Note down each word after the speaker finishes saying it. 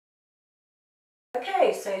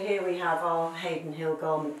Okay, so here we have our Hayden Hill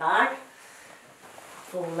garment bag,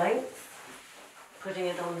 full length. Putting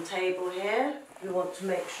it on the table here, we want to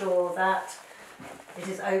make sure that it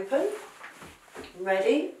is open,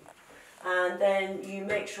 ready, and then you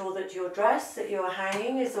make sure that your dress that you are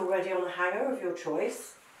hanging is already on a hanger of your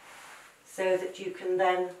choice, so that you can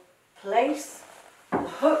then place the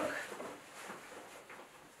hook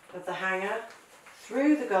of the hanger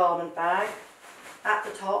through the garment bag at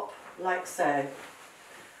the top, like so.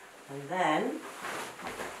 And then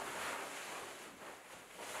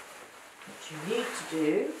what you need to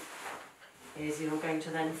do is you're going to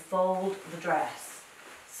then fold the dress.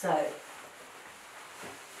 So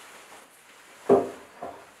you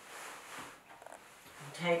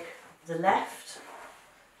take the left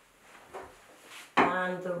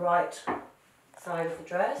and the right side of the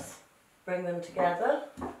dress, bring them together,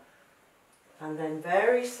 and then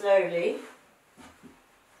very slowly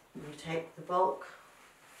you take the bulk,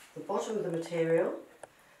 the bottom of the material,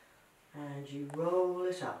 and you roll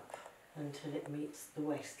it up until it meets the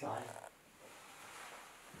waistline.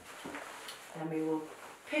 Then we will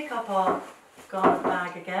pick up our garment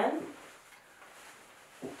bag again,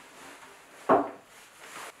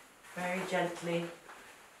 very gently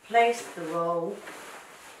place the roll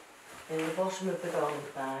in the bottom of the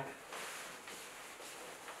garment bag.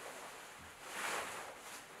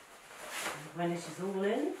 And when it is all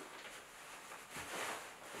in,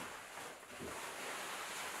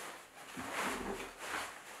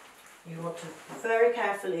 you want to very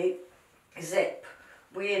carefully zip.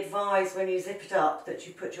 We advise when you zip it up that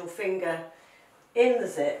you put your finger in the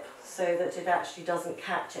zip so that it actually doesn't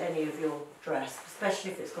catch any of your dress,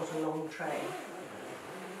 especially if it's got a long train.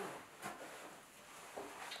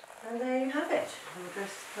 And there you have it. Your dress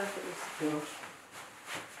is perfectly secure.